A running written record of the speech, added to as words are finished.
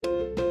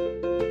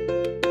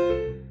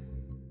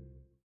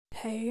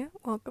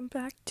welcome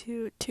back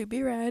to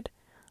Be Read.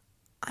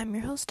 I'm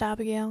your host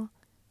Abigail,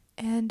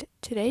 and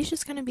today's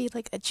just gonna be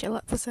like a chill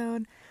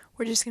episode.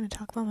 We're just gonna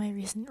talk about my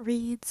recent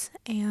reads,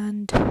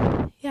 and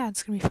yeah,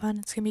 it's gonna be fun.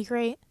 It's gonna be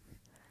great.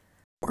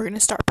 We're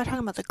gonna start by talking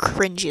about the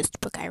cringiest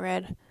book I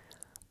read.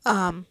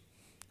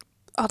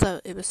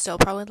 Although it was still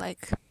probably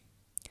like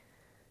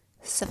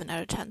 7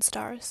 out of 10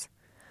 stars.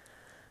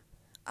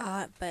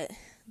 But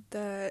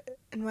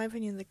in my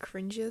opinion, the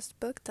cringiest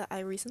book that I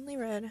recently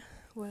read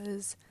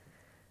was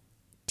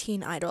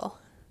Teen Idol,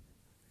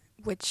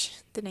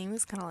 which the name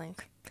is kind of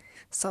like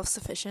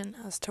self-sufficient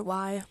as to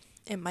why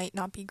it might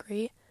not be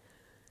great.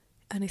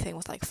 Anything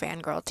with like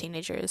fangirl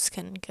teenagers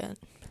can get.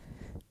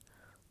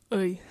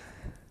 Oy.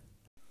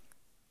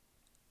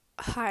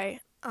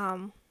 Hi,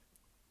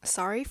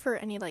 sorry for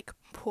any like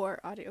poor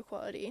audio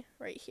quality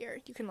right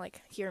here. You can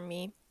like hear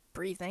me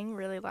breathing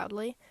really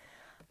loudly.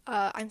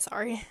 I'm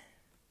sorry.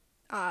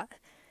 If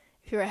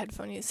you're a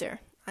headphone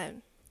user,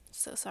 I'm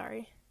so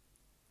sorry.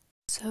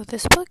 So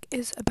this book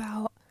is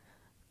about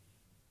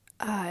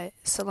a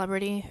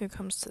celebrity who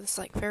comes to this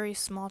like very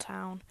small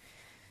town,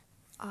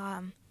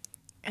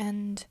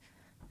 and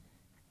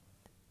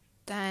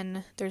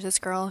then there's this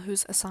girl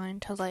who's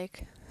assigned to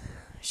like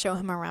show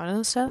him around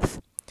and stuff,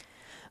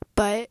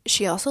 but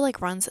she also like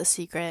runs a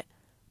secret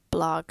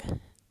blog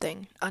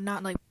thing,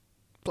 not like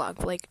blog,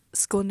 but, like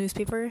school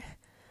newspaper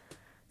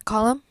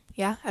column,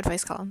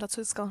 advice column, that's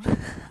what it's called.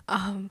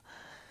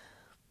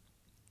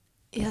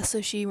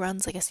 So she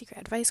runs like a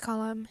secret advice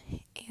column,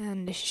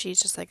 and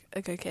she's just like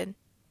a good kid,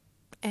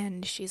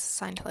 and she's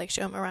assigned to like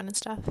show him around and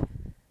stuff.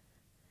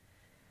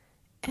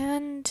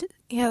 And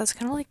yeah, that's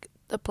kind of like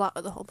the plot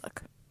of the whole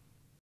book.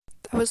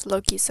 That was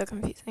low-key so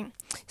confusing.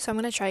 So I'm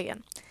gonna try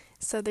again.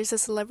 So there's a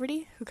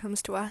celebrity who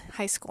comes to a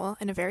high school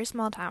in a very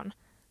small town,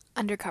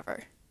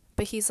 undercover,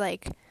 but he's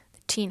like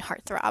the teen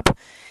heartthrob.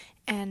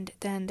 And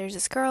then there's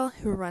this girl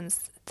who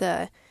runs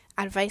the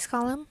advice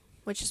column,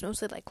 which is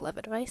mostly like love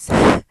advice.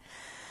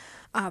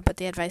 But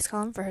the advice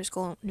column for her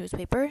school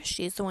newspaper,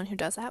 she's the one who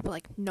does that, but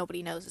like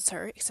nobody knows it's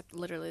her except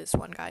literally this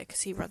one guy,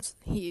 because he runs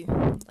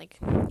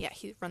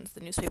the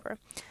newspaper.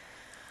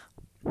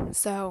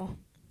 So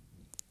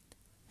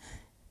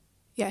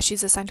yeah,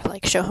 she's assigned to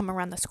like show him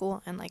around the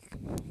school and like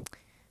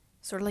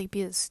sort of like be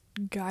his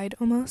guide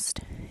almost.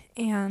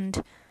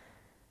 And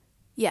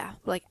yeah,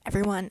 like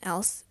everyone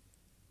else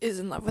is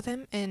in love with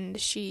him and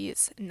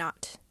she's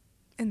not,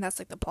 and that's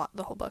like the plot of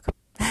the whole book.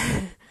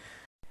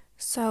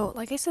 So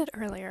like I said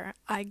earlier,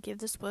 I give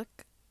this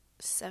book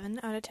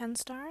 7 out of 10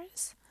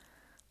 stars,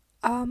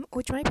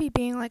 which might be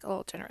being like a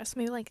little generous,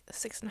 maybe like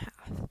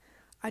 6.5.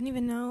 I don't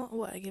even know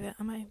what I give it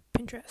on my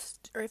Pinterest,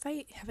 or if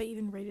I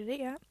even rated it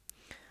yet.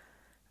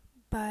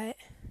 But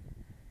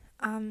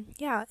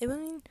yeah, it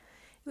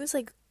was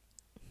like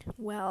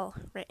well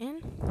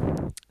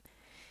written.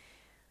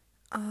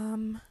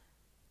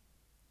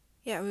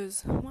 Yeah, it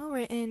was well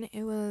written.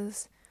 It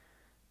was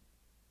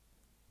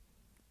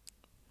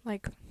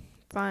like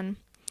fun,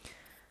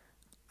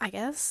 I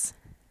guess.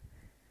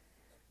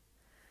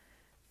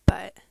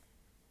 But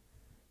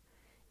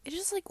it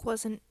just like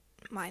wasn't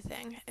my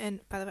thing.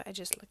 And by the way, I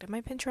just looked at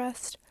my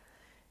Pinterest,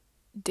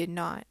 did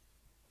not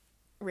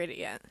rate it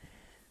yet.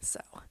 So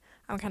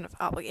I'm kind of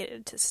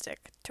obligated to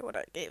stick to what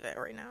I gave it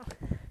right now.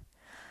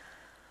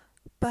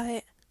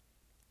 But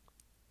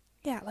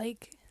yeah,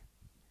 like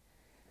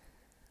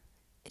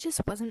it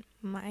just wasn't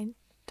my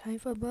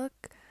type of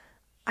book.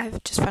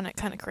 I've just found it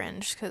kind of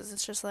cringe because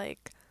it's just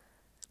like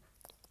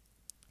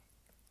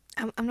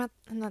I'm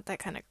not that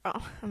kind of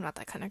girl. I'm not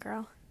that kind of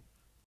girl.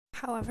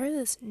 However,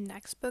 this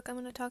next book I'm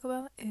going to talk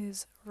about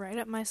is right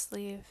up my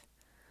sleeve.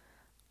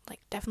 Like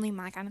definitely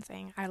my kind of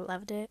thing. I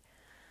loved it.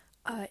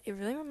 It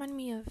really reminded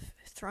me of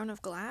Throne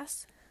of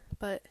Glass,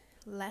 but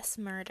less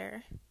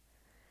murder.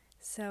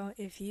 So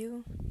if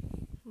you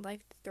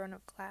like Throne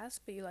of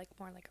Glass, but you like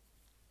more like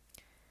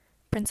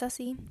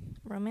princessy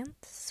romance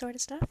sort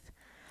of stuff,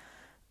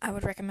 I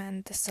would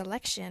recommend The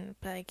Selection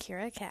by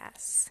Kira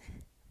Cass,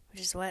 which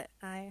is what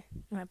I'm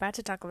about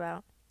to talk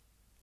about.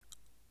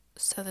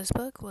 So this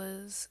book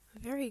was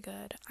very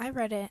good. I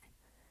read it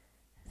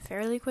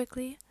fairly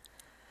quickly,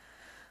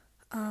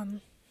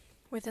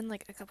 within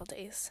like a couple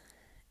days,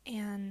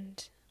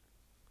 and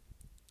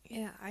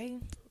yeah,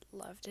 I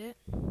loved it.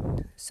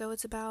 So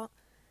it's about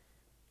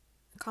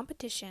a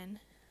competition.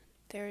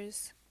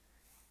 There's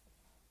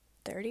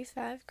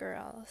 35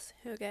 girls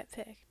who get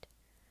picked,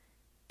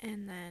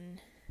 and then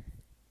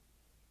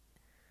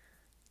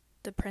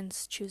the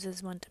prince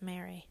chooses one to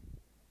marry.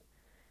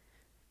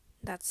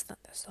 That's the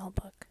whole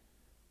book.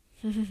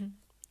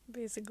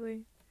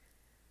 Basically.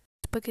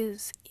 This book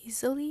is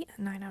easily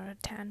a 9 out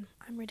of 10.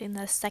 I'm reading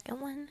the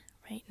second one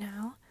right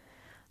now.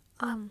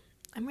 I'm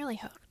really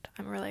hooked.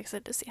 I'm really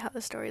excited to see how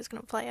the story is going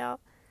to play out.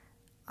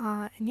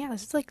 And yeah,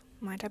 this is like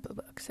my type of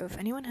book. So if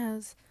anyone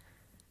has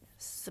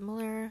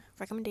similar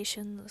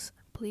recommendations,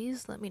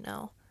 please let me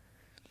know.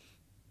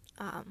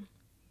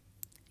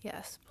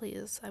 Yes,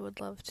 please. I would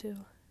love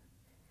to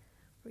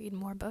read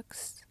more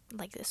books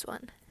like this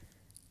one.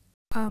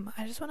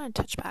 I just want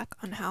to touch back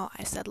on how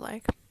I said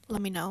like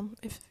let me know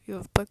if you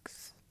have book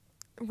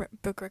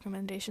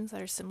recommendations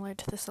that are similar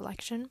to the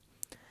selection.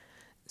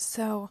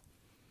 So,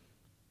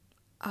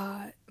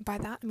 by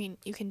that I mean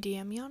you can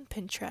DM me on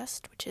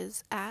Pinterest, which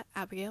is at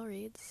Abigail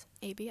Reads,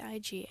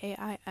 ABIGAILREADS.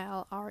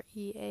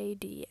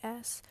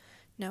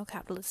 No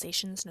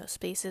capitalizations, no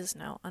spaces,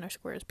 no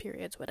underscores,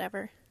 periods,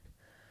 whatever.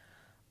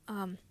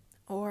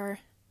 Or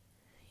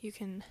you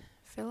can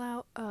fill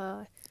out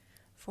a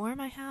form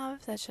I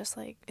have that's just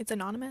like, it's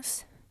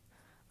anonymous,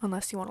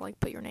 unless you want to like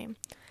put your name.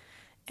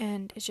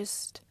 And it's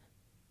just,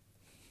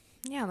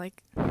 yeah,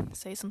 like,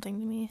 say something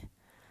to me.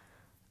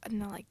 I don't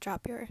know, like,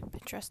 drop your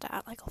Pinterest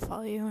at, like, I'll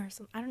follow you or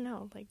something. I don't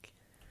know, like,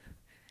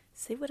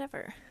 say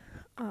whatever.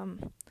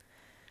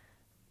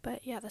 But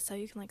yeah, that's how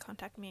you can, like,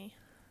 contact me.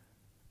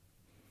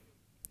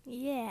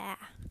 Yeah.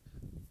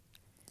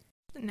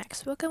 The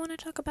next book I want to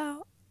talk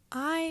about,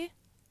 I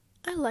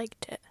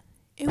liked it.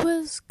 It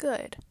was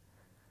good.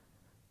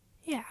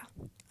 Yeah.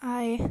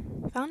 I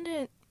found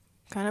it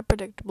kind of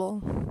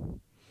predictable,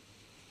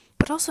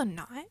 but also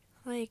not.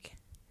 Like,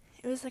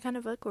 it was the kind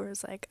of book where it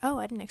was like, oh,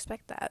 I didn't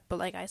expect that, but,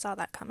 like, I saw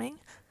that coming.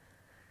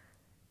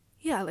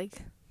 Yeah,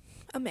 like,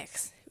 a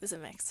mix. It was a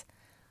mix.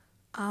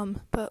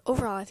 But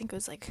overall, I think it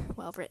was, like,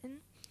 well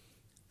written.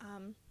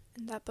 And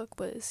that book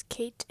was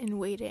Kate in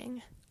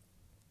Waiting.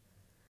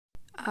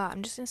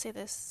 I'm just gonna say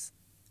this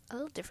a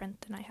little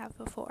different than I have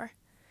before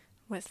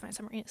with my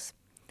summaries.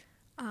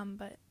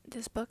 But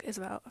this book is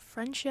about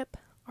friendship,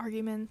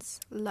 arguments,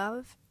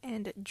 love,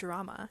 and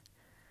drama.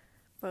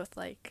 Both,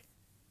 like,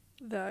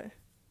 the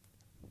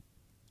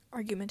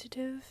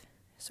argumentative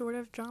sort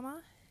of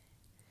drama,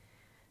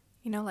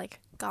 you know, like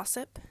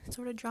gossip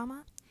sort of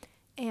drama,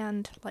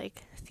 and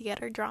like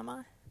theater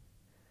drama.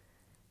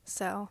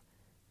 So,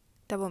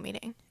 double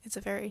meaning. It's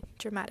a very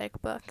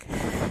dramatic book.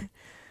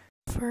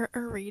 For a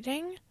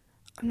reading,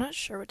 I'm not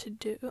sure what to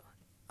do.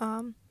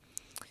 I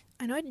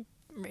know I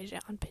rated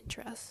it on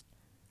Pinterest,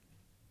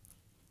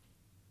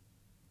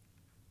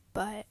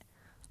 but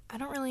I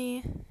don't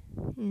really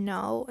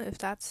know if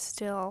that's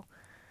still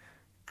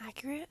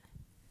accurate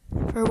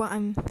for what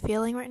I'm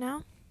feeling right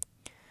now.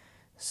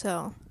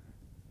 So,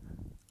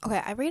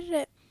 okay, I rated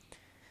it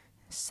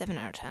 7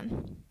 out of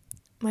 10.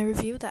 My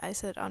review that I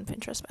said on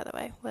Pinterest, by the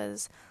way,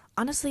 was,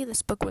 honestly,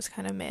 this book was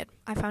kind of mid.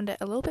 I found it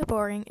a little bit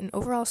boring and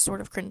overall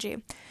sort of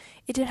cringy.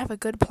 It did have a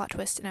good plot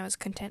twist and I was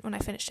content when I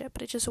finished it,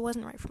 but it just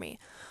wasn't right for me.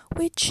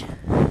 Which,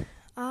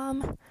 I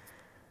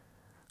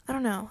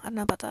don't know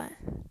about that.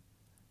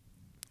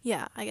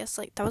 Yeah, I guess,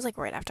 like, that was, like,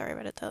 right after I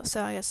read it, though,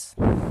 so I guess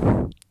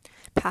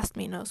past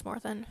me knows more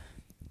than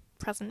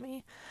present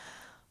me.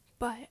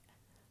 But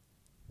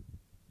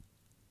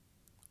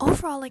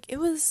overall, like, it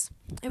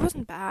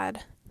wasn't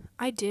bad.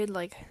 I did,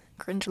 like,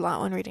 cringe a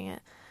lot when reading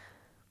it.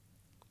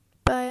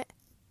 But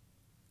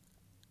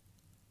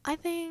I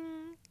think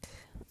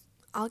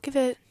I'll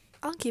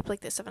keep,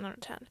 like, this 7 out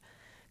of 10.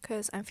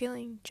 Because I'm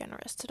feeling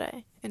generous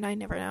today. And I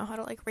never know how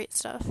to, like, rate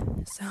stuff.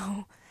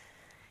 So,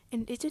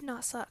 and it did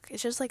not suck.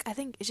 It's just, like, I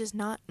think it's just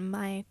not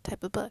my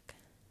type of book.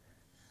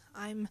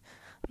 I'm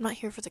not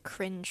here for the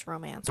cringe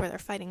romance where they're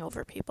fighting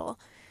over people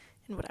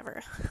and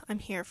whatever. I'm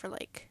here for,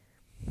 like,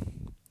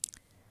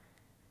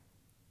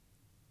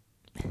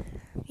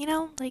 you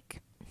know,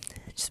 like,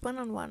 just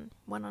one-on-one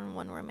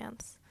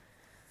romance.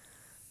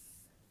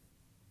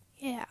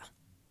 Yeah,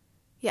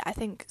 I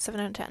think 7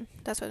 out of 10.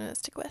 That's what I'm gonna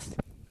stick with.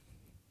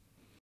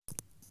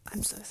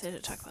 I'm so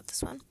excited to talk about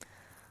this one.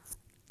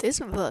 This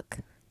book,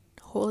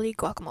 holy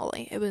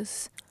guacamole, it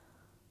was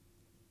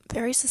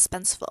very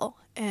suspenseful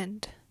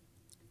and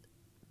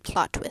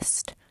plot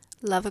twist.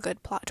 Love a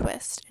good plot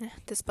twist.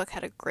 This book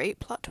had a great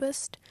plot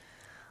twist.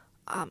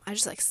 I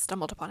just, like,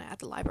 stumbled upon it at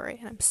the library,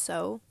 and I'm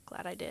so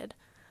glad I did.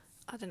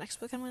 The next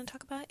book I'm going to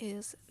talk about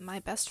is My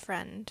Best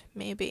Friend,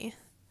 Maybe.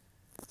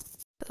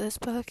 This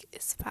book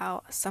is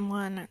about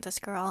this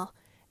girl,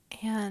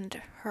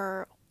 and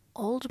her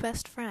old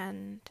best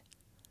friend,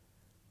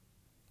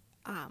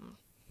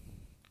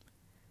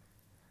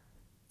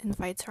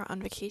 invites her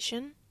on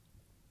vacation,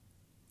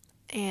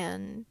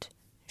 and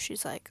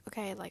she's like,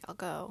 okay, like, I'll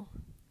go.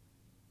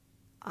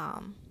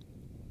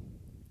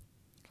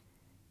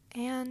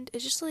 And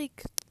it's just,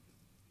 like,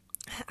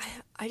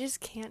 I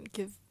just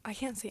I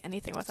can't say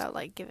anything without,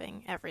 like,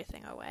 giving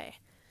everything away.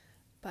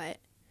 But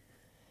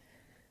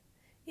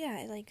yeah,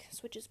 it, like,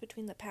 switches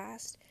between the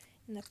past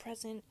and the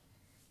present,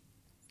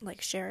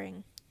 like,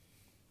 sharing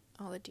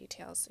all the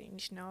details that you need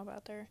to know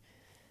about their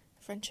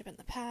friendship in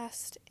the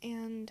past,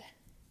 and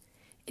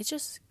it's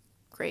just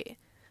great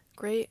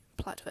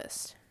plot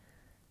twist,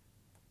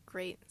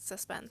 great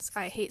suspense.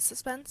 I hate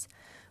suspense,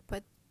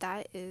 but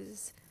that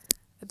is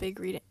a big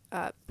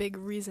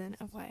reason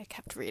of why I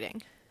kept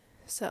reading.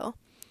 So,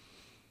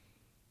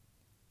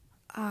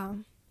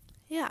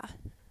 yeah,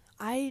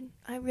 I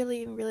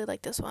really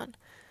like this one.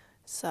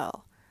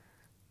 So,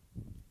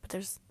 but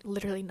there's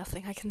literally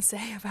nothing I can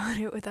say about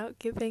it without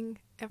giving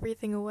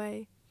everything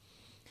away.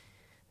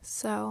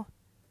 So,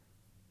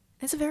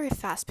 it's a very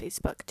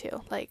fast-paced book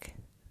too. Like,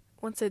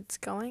 once it's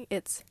going,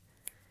 it's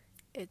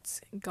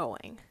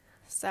going.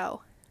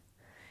 So,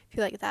 if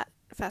you like that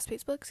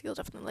fast-paced books, you'll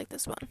definitely like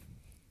this one.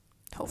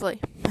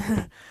 Hopefully.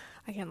 I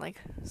can't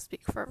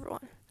speak for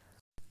everyone.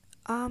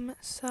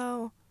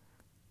 So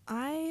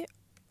I'm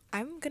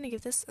gonna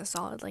give this a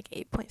solid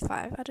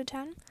 8.5 out of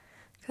 10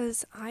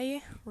 because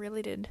I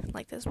really did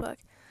like this book.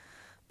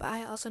 But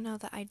I also know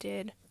that I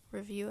did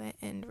review it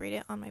and rate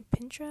it on my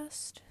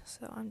Pinterest,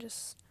 so I'm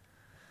just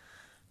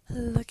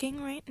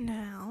looking right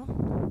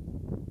now.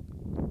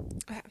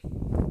 Okay.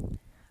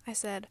 I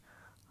said,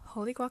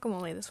 holy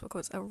guacamole, this book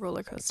was a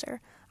roller coaster.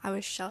 I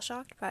was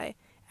shell-shocked by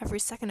every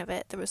second of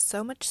it. There was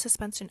so much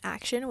suspense and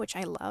action, which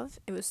I love.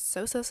 It was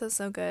so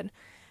good.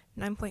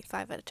 9.5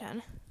 out of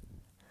 10.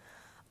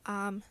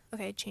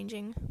 Okay,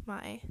 changing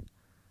my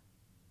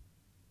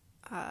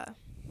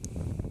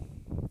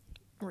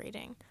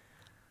rating.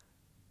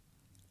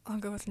 I'll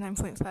go with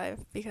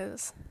 9.5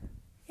 because,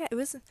 yeah,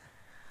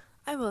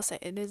 I will say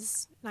it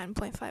is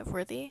 9.5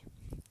 worthy.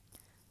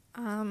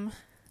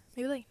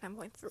 Maybe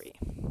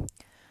 9.3.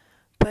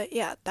 But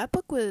yeah, that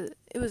book was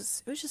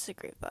just a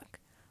great book.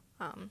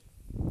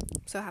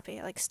 So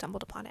happy I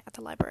stumbled upon it at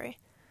the library.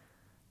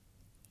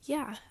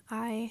 Yeah,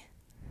 I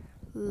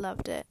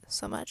loved it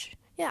so much.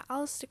 Yeah,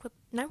 I'll stick with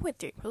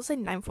 9.3. We'll say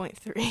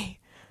 9.3.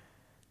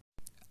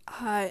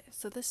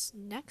 So this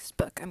next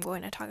book I'm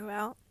going to talk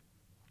about,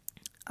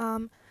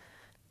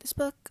 this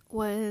book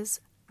was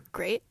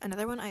great.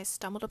 Another one I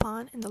stumbled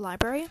upon in the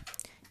library.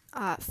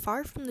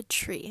 Far from the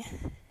Tree.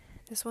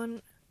 This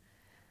one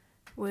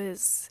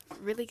was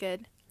really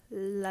good.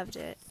 Loved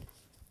it.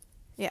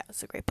 Yeah,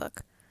 it's a great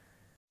book.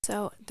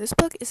 So this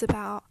book is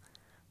about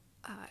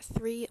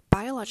 3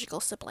 biological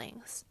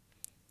siblings.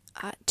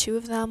 2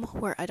 of them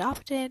were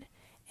adopted,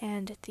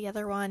 and the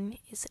other one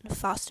is in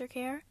foster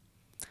care.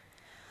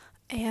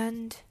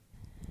 And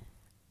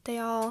they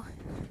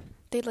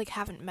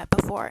haven't met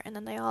before, and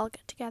then they all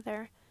get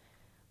together.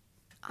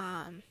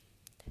 And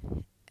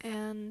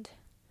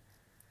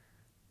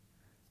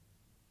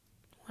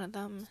one of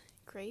them,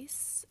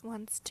 Grace,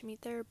 wants to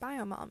meet their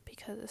bio mom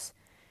because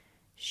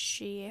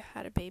she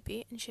had a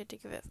baby and she had to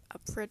give it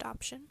up for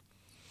adoption.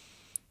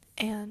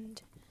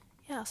 And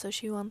yeah, so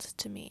she wants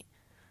to meet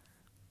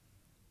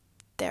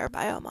their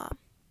bio mom.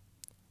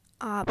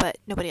 But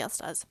nobody else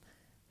does.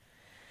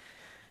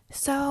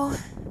 So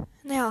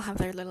they all have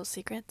their little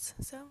secrets.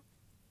 So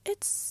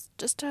it's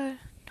just a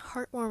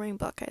heartwarming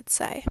book, I'd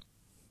say.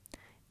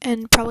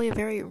 And probably a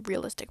very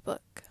realistic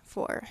book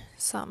for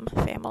some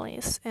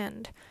families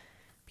and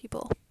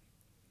people.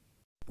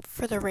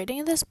 For the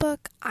rating of this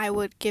book, I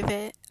would give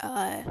it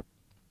a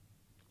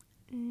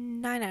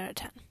 9 out of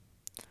 10.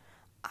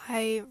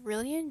 I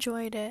really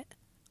enjoyed it.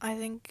 I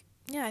think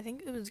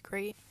it was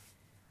great.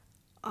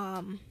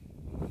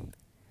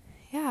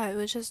 Yeah, it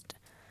was just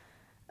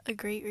a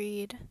great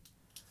read.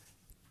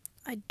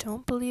 I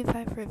don't believe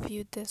I've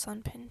reviewed this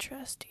on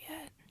Pinterest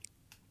yet.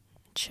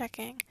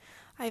 Checking.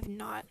 I have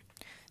not.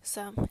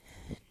 So,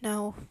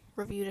 no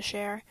review to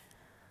share.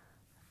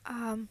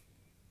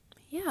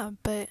 Yeah,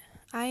 but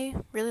I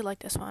really like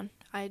this one.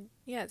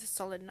 It's a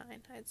solid 9,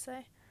 I'd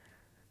say.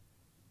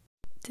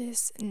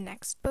 This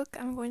next book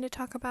I'm going to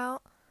talk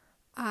about,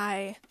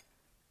 I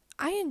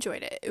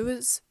enjoyed it. It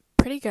was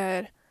pretty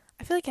good.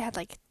 I feel like it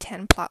had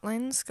 10 plot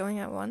lines going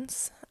at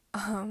once.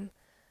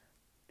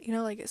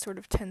 It's sort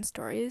of 10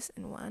 stories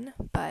in one,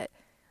 but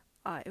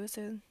it was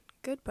a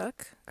good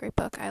book, great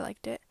book. I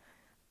liked it.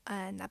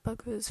 And that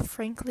book was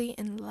Frankly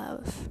in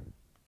Love.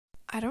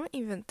 I don't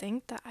even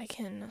think that I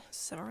can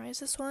summarize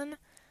this one,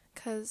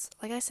 because,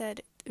 like I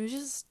said,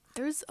 there's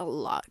a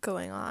lot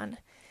going on,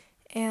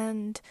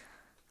 and,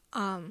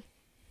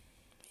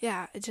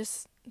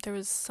 there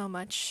was so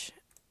much,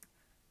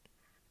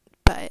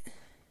 but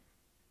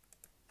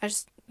I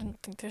just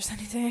don't think there's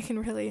anything I can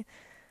really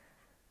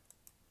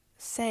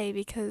say,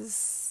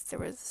 because there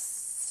was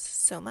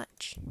so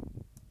much,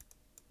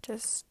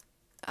 just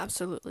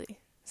absolutely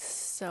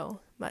so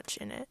much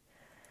in it.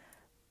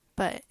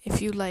 But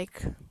if you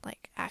like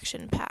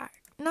action-packed,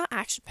 not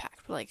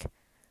action-packed, but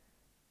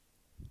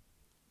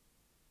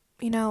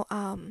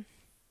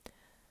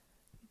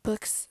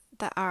books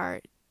that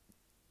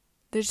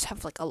they just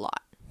have a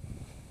lot,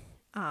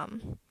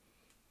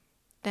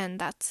 then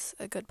that's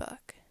a good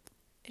book.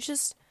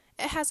 It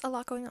has a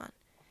lot going on,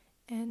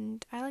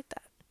 and I like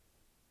that.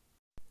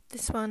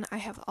 This one I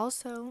have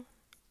also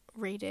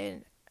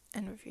rated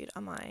and reviewed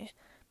on my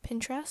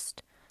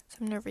Pinterest, so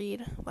I'm going to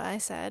read what I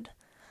said.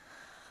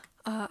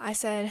 I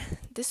said,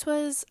 this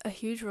was a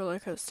huge roller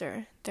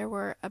coaster. There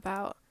were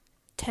about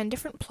 10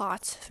 different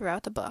plots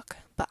throughout the book,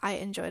 but I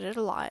enjoyed it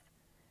a lot.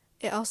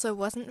 It also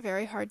wasn't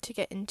very hard to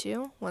get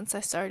into once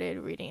I started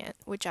reading it,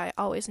 which I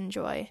always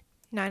enjoy.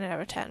 9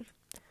 out of 10.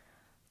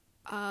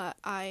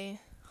 I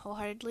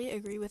wholeheartedly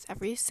agree with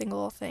every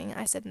single thing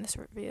I said in this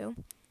review.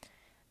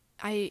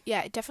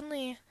 It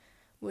definitely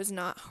was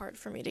not hard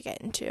for me to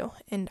get into,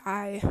 and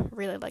I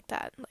really like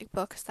that.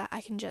 Books that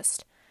I can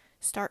just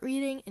start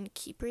reading and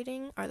keep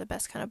reading are the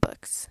best kind of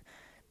books,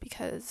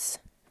 because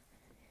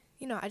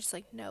I just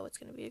know it's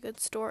going to be a good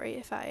story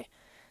if I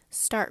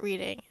start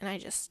reading and I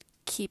just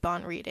keep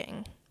on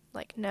reading.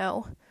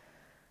 No.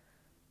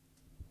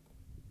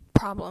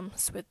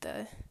 problems with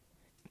the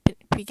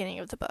beginning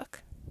of the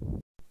book.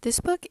 This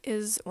book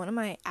is one of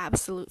my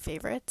absolute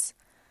favorites.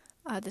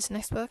 This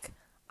next book,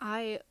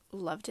 I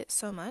loved it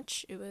so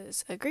much. It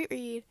was a great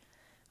read.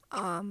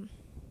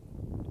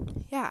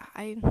 Yeah,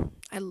 I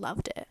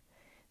loved it.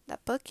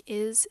 That book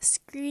is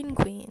Screen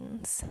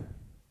Queens.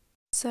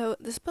 So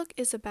this book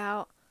is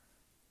about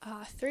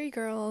 3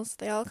 girls.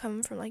 They all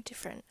come from like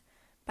different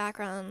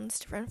backgrounds,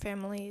 different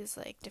families,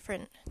 like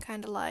different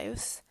kind of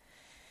lives.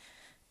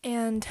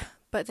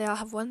 But they all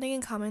have one thing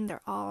in common.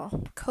 They're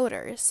all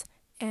coders,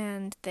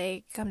 and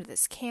they come to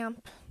this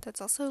camp that's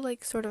also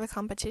like sort of a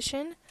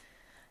competition,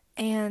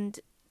 and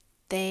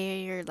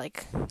they're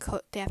like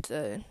they have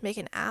to make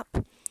an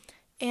app,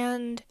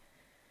 and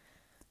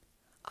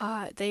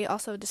they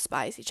also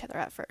despise each other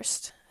at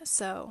first.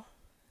 So,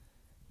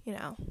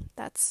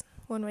 that's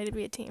one way to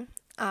be a team.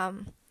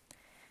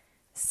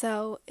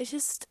 So it's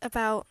just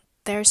about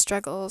their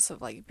struggles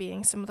of like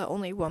being some of the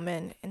only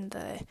women in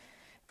the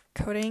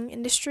coding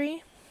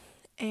industry,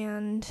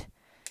 and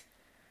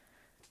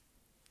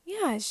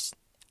yeah,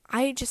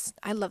 I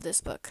love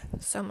this book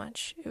so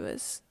much. It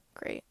was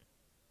great.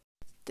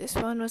 This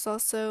one was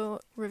also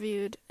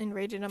reviewed and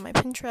rated on my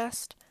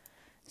Pinterest.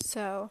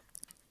 So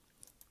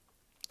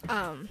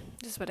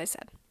this is what I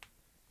said.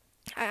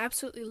 I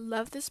absolutely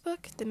love this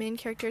book. The main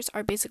characters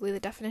are basically the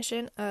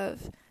definition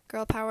of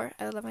girl power.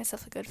 I love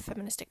myself a good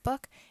feministic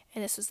book,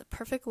 and this was the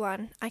perfect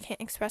one. I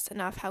can't express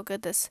enough how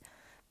good this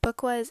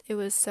book was. It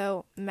was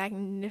so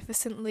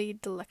magnificently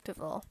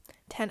delectable.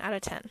 10 out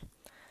of 10.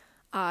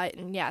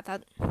 And yeah,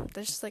 that's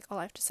just like all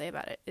I have to say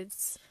about it.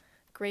 It's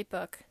a great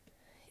book.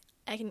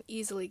 I can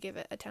easily give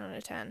it a 10 out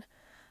of 10.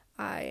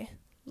 I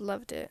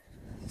loved it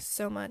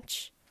so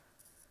much.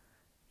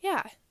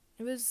 Yeah,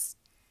 it was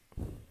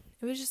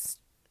just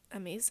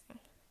amazing.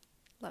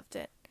 Loved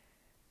it.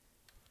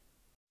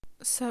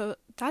 So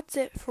that's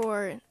it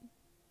for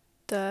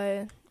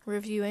the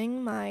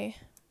reviewing my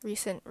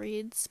recent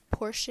reads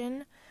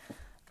portion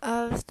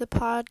of the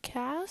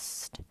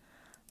podcast.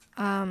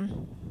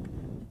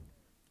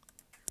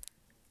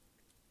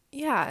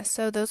 Yeah,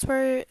 so those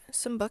were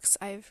some books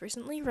I've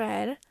recently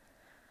read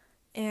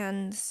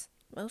and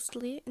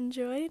mostly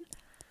enjoyed.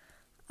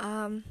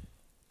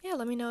 Yeah,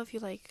 let me know if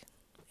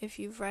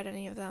you've read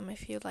any of them,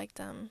 if you like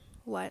them,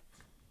 what,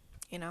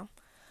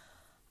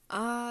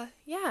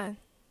 yeah.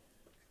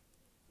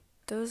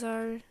 Those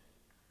are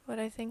what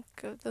I think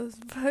of those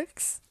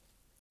books.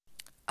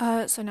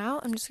 So now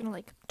I'm just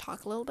gonna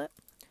talk a little bit.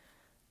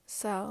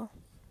 So,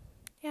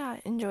 yeah,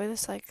 enjoy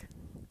this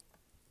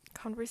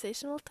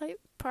conversational type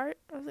part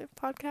of the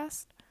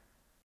podcast.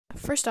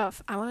 First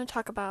off, I want to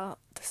talk about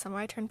the Summer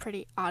I Turned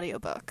Pretty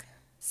audiobook.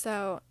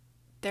 So,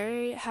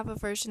 they have a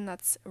version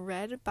that's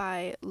read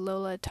by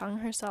Lola Tongue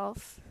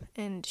herself,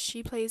 and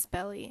she plays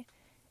Belly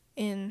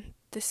in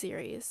the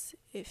series,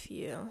 if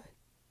you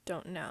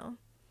don't know.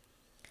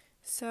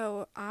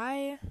 So,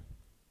 I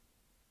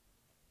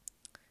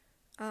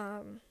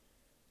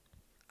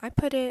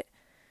put it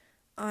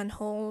on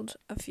hold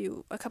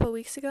a couple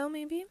weeks ago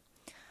maybe,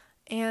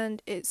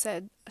 and it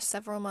said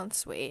several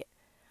months wait,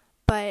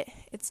 but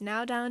it's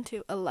now down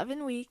to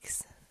 11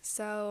 weeks,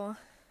 so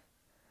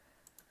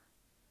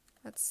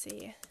let's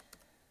see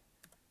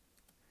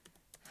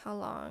how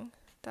long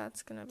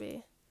that's gonna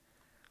be.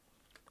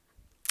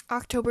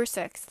 October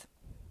 6th.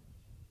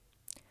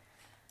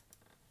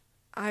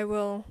 I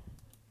will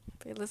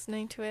be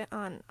listening to it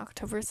on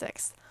October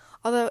 6th,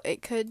 although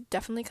it could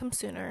definitely come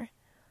sooner,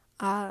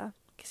 because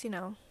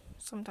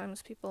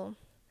sometimes people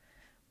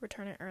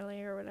return it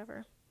early or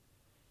whatever.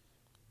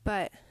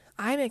 But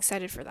I'm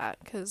excited for that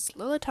because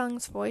Lola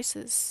Tongue's voice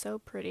is so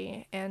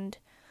pretty, and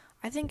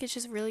I think it's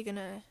just really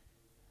gonna,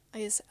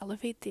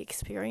 elevate the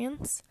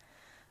experience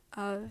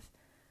of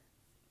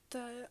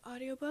the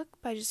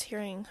audiobook by just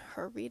hearing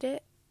her read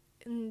it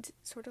and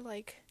sort of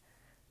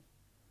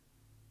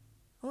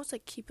almost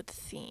keep with the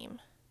theme,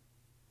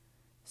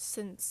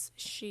 since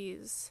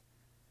she's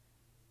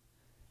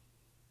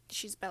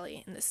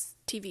Belly in this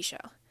TV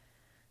show.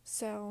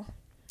 So,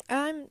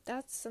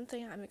 that's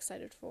something I'm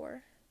excited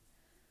for.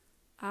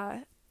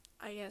 I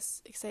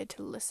guess excited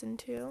to listen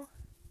to,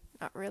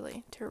 not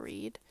really to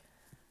read,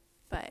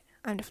 but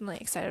I'm definitely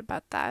excited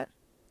about that.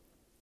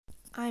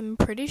 I'm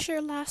pretty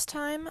sure last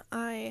time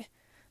I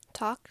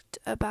talked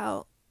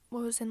about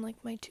what was in my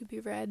to be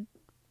read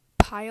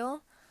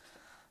pile.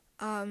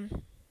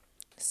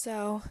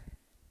 So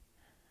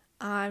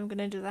I'm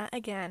gonna do that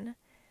again.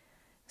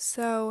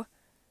 So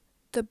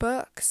the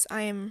books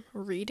I am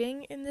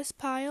reading in this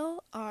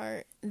pile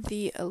are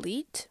The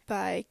Elite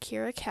by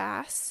Kira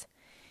Cass,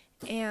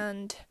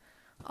 and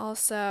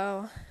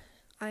also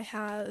I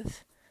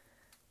have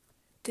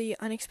The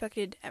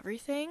Unexpected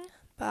Everything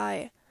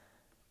by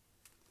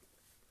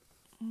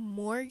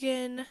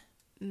Morgan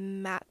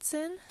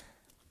Matson.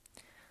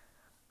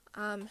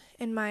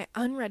 In my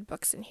unread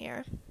books in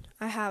here,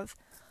 I have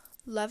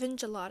Love and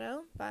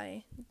Gelato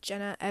by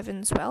Jenna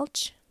Evans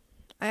Welch.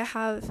 I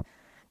have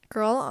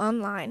Girl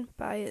Online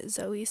by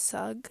Zoe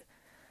Sugg.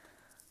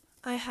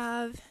 I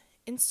have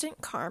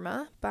Instant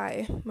Karma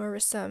by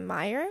Marissa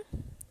Meyer.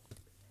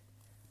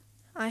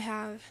 I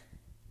have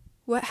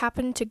What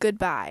Happened to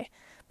Goodbye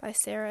by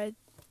Sarah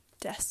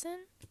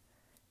Dessen.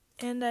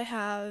 And I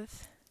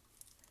have,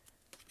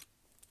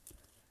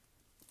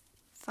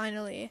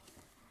 finally,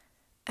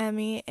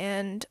 Emmy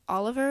and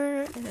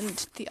Oliver,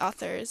 and the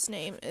author's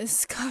name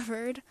is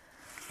covered,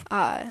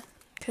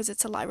 because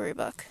it's a library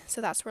book. So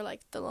that's where,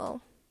 like, the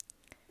little,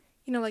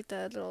 like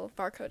the little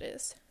barcode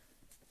is.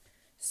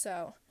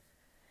 So,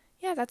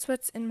 yeah, that's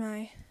what's in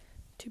my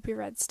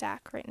to-be-read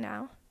stack right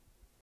now.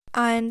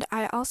 And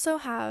I also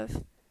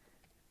have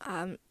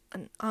an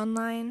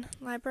online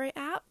library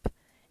app,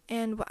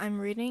 and what I'm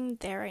reading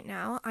there right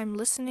now, I'm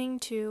listening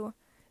to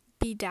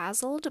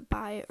Bedazzled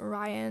by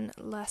Ryan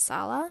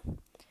LaSala,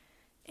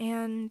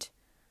 and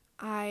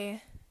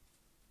I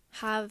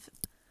have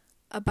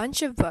a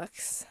bunch of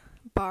books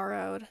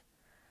borrowed.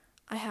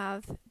 I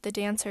have The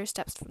Dancer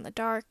Steps from the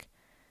Dark,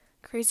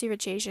 Crazy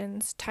Rich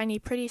Asians, Tiny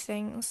Pretty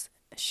Things,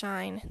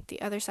 Shine,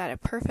 The Other Side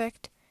of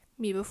Perfect,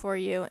 Me Before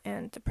You,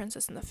 and The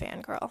Princess and the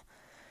Fangirl.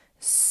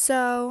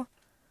 So,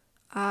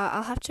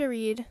 I'll have to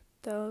read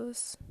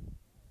those,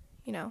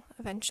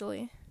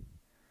 eventually.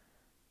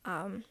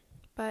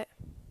 But,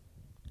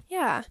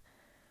 yeah.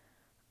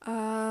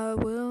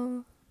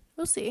 We'll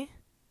see.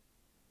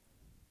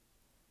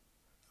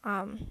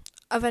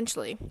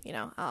 Eventually,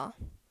 I'll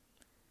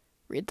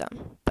read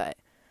them. But,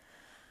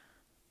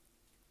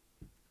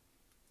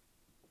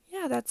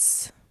 yeah,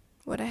 that's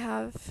what I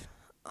have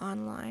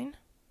online.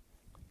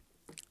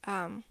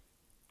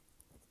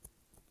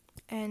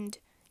 And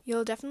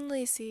you'll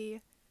definitely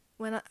see,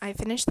 when I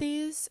finish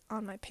these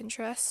on my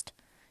Pinterest,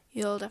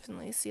 you'll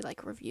definitely see,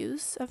 like,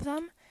 reviews of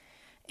them,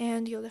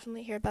 and you'll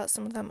definitely hear about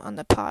some of them on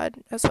the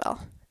pod as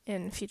well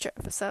in future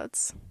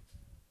episodes.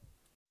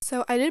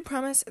 So I did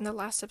promise in the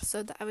last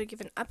episode that I would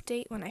give an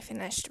update when I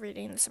finished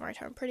reading the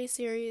Summertime Pretty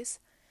series,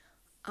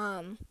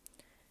 and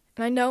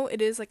I know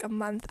it is, like, a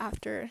month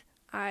after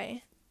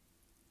I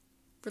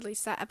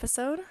released that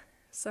episode,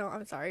 so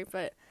I'm sorry,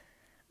 but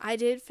I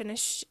did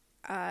finish,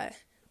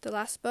 the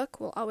last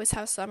book, We'll Always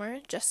Have Summer,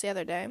 just the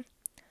other day.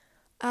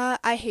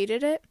 I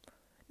hated it.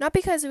 Not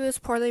because it was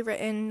poorly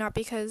written, not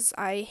because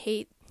I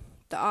hate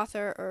the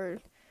author or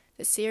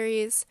the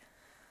series.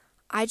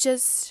 I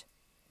just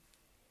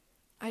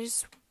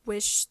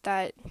wish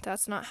that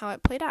that's not how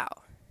it played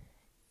out.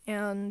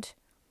 And,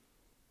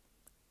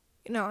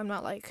 I'm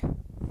not, like,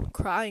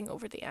 crying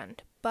over the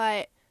end.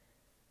 But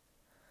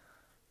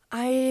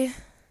I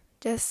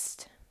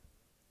just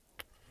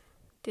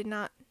did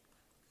not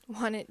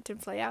want it to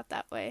play out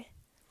that way.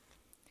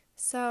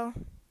 So,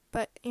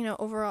 but,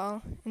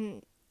 overall,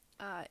 in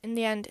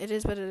the end, it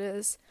is what it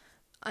is,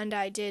 and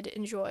I did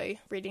enjoy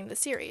reading the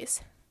series.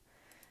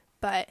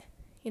 But,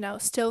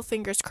 still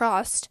fingers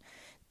crossed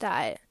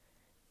that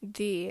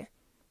the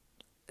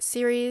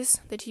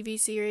TV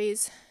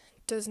series,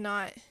 does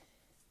not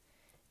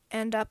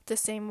end up the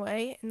same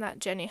way, and that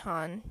Jenny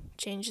Han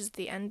changes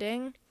the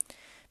ending,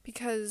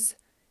 because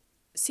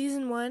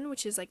season 1,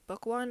 which is like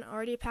book 1,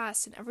 already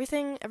passed, and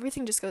everything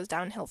just goes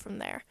downhill from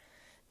there.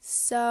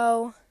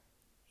 So,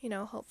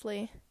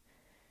 hopefully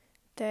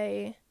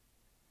Jenny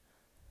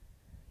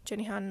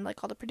Han,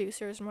 like all the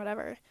producers and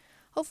whatever,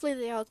 hopefully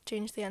they all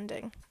change the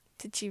ending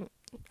to Team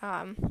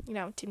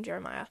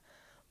Jeremiah.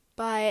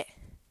 But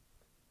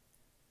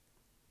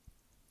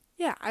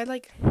yeah, I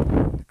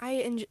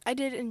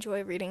did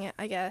enjoy reading it,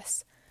 I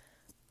guess,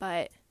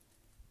 but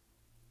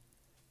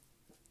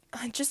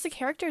just the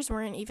characters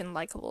weren't even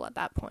likable at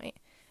that point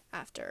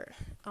after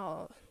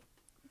all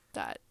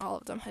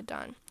of them had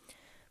done.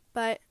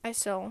 But I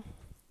still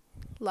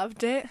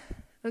loved it.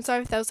 I'm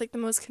sorry if that was like the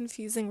most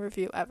confusing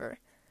review ever.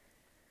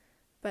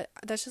 But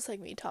that's just like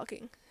me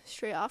talking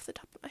straight off the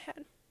top of my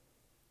head.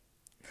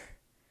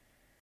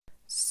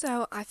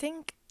 So I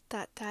think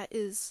that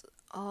is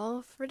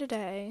all for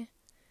today.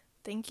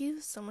 Thank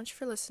you so much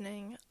for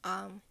listening.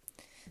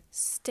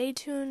 Stay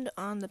tuned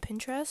on the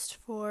Pinterest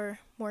for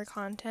more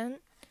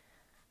content.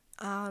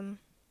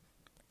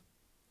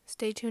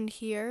 Stay tuned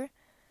here.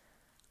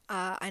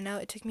 I know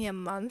it took me a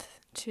month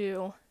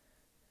to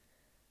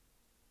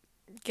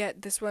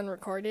get this one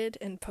recorded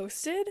and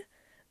posted,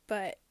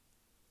 but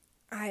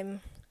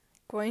I'm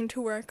going to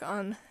work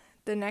on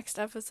the next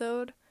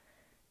episode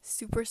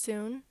super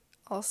soon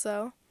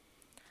also.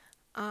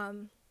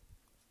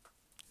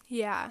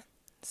 Yeah,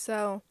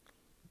 so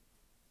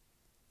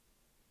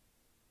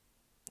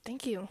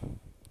thank you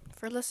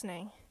for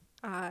listening.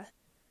 I'll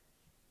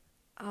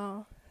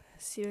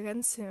see you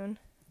again soon.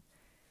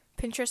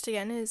 Pinterest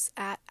again is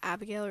at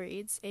Abigail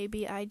Reads,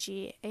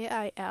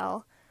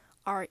 AbigailReads,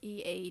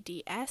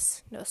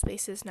 no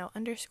spaces, no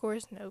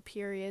underscores, no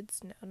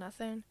periods, no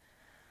nothing.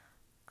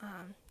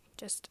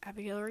 Just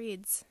Abigail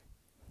Reads.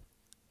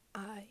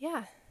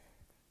 Yeah.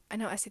 I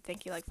know I said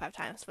thank you like 5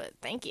 times, but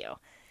thank you.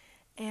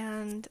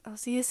 And I'll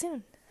see you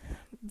soon.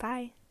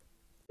 Bye.